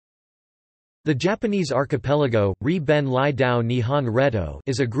The Japanese archipelago, Ri-ben Lai-dao Nihon Reto,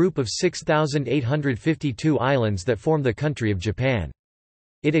 is a group of 6,852 islands that form the country of Japan.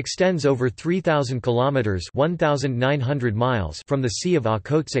 It extends over 3,000 kilometers (1,900 miles) from the Sea of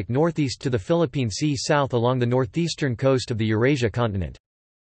Okhotsk northeast to the Philippine Sea south along the northeastern coast of the Eurasia continent.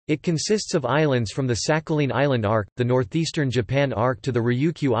 It consists of islands from the Sakhalin Island Arc, the northeastern Japan Arc to the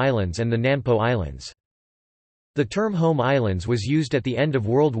Ryukyu Islands and the Nanpo Islands. The term Home Islands was used at the end of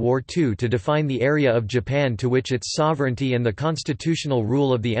World War II to define the area of Japan to which its sovereignty and the constitutional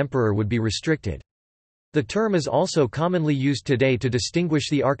rule of the emperor would be restricted. The term is also commonly used today to distinguish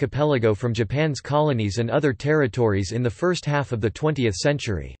the archipelago from Japan's colonies and other territories in the first half of the 20th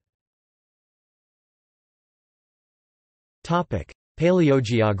century.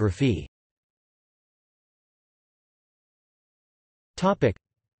 Paleogeography.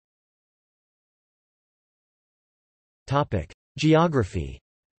 Geography.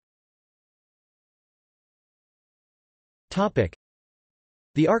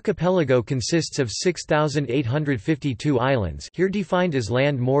 The archipelago consists of 6,852 islands, here defined as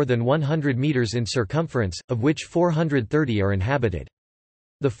land more than 100 meters in circumference, of which 430 are inhabited.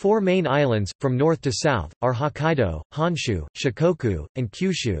 The four main islands, from north to south, are Hokkaido, Honshu, Shikoku, and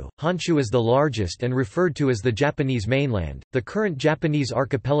Kyushu. Honshu is the largest and referred to as the Japanese mainland. The current Japanese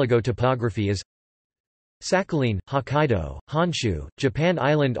archipelago topography is Sakhalin, Hokkaido, Honshu, Japan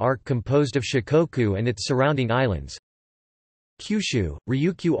Island Arc composed of Shikoku and its surrounding islands. Kyushu,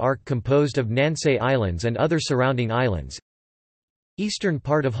 Ryukyu Arc composed of Nansei Islands and other surrounding islands. Eastern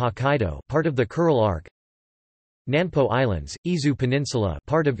part of Hokkaido, part of the Kuril Arc. Nanpo Islands, Izu Peninsula,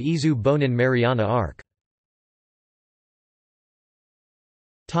 part of Izu Bonin Mariana Arc.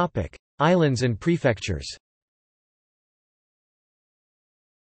 Topic: Islands and prefectures.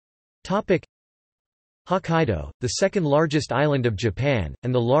 Topic: Hokkaido, the second largest island of Japan,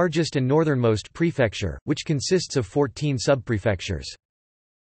 and the largest and northernmost prefecture, which consists of 14 subprefectures.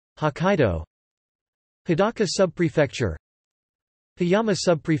 Hokkaido, Hidaka subprefecture, Hayama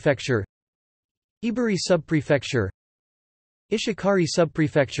subprefecture, Ibari subprefecture, Ishikari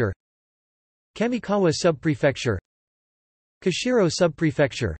subprefecture, Kamikawa subprefecture, Kashiro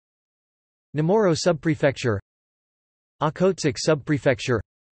subprefecture, Namoro subprefecture, Okhotsk subprefecture,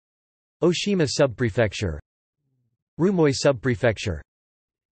 Oshima subprefecture, Rumoi subprefecture,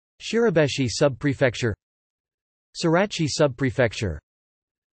 Shirabeshi subprefecture, Surachi subprefecture,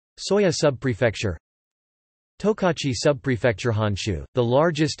 Soya subprefecture, Tokachi subprefecture. Honshu, the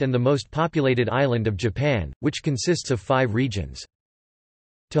largest and the most populated island of Japan, which consists of 5 regions.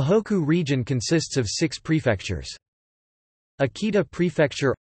 Tohoku region consists of 6 prefectures. Akita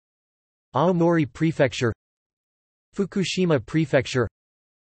prefecture, Aomori prefecture, Fukushima prefecture,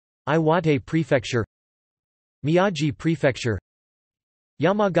 Iwate prefecture, Miyagi prefecture,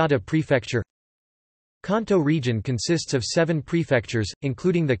 Yamagata prefecture. Kanto region consists of 7 prefectures,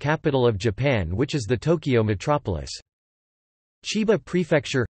 including the capital of Japan, which is the Tokyo metropolis. Chiba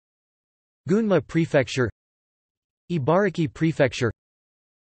prefecture, Gunma prefecture, Ibaraki prefecture,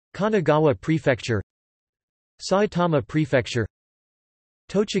 Kanagawa prefecture, Saitama prefecture,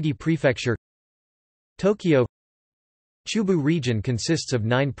 Tochigi prefecture, Tokyo. Chubu region consists of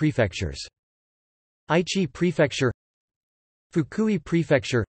 9 prefectures. Aichi prefecture, Fukui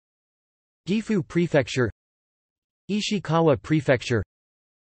prefecture, Gifu prefecture, Ishikawa prefecture,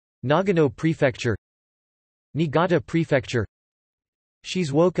 Nagano prefecture, Niigata prefecture,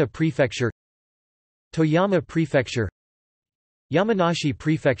 Shizuoka prefecture, Toyama prefecture, Yamanashi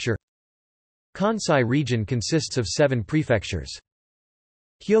prefecture. Kansai region consists of 7 prefectures.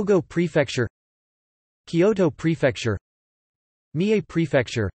 Hyogo prefecture, Kyoto prefecture, Mie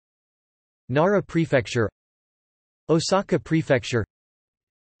prefecture, Nara prefecture, Osaka prefecture,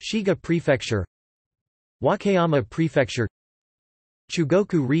 Shiga prefecture, Wakayama prefecture.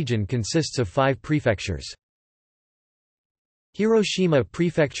 Chugoku region consists of 5 prefectures. Hiroshima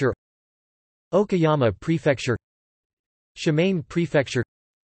prefecture, Okayama prefecture, Shimane prefecture,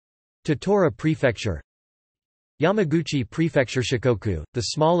 Tottori prefecture, Yamaguchi prefecture. Shikoku, the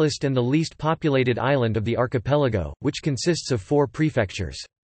smallest and the least populated island of the archipelago, which consists of 4 prefectures.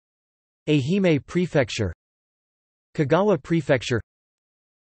 Ehime prefecture, Kagawa prefecture,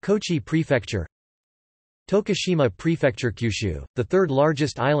 Kochi prefecture, Tokushima prefecture. Kyushu, the third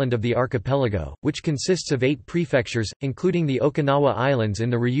largest island of the archipelago, which consists of 8 prefectures, including the Okinawa Islands in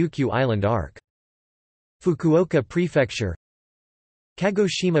the Ryukyu Island Arc. Fukuoka prefecture,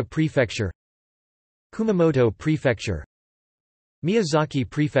 Kagoshima prefecture, Kumamoto prefecture, Miyazaki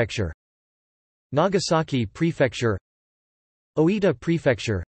prefecture, Nagasaki prefecture, Oita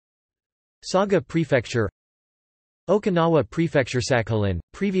prefecture, Saga prefecture, Okinawa Prefecture. Sakhalin,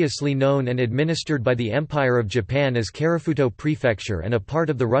 previously known and administered by the Empire of Japan as Karafuto Prefecture and a part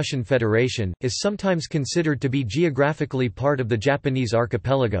of the Russian Federation, is sometimes considered to be geographically part of the Japanese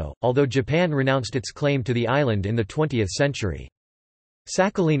archipelago, although Japan renounced its claim to the island in the 20th century.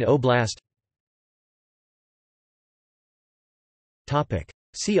 Sakhalin Oblast.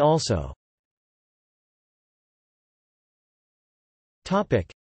 See also: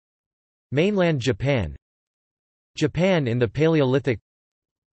 Mainland Japan, Japan in the Paleolithic,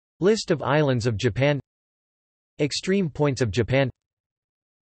 List of islands of Japan, Extreme points of Japan.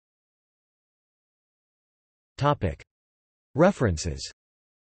 References.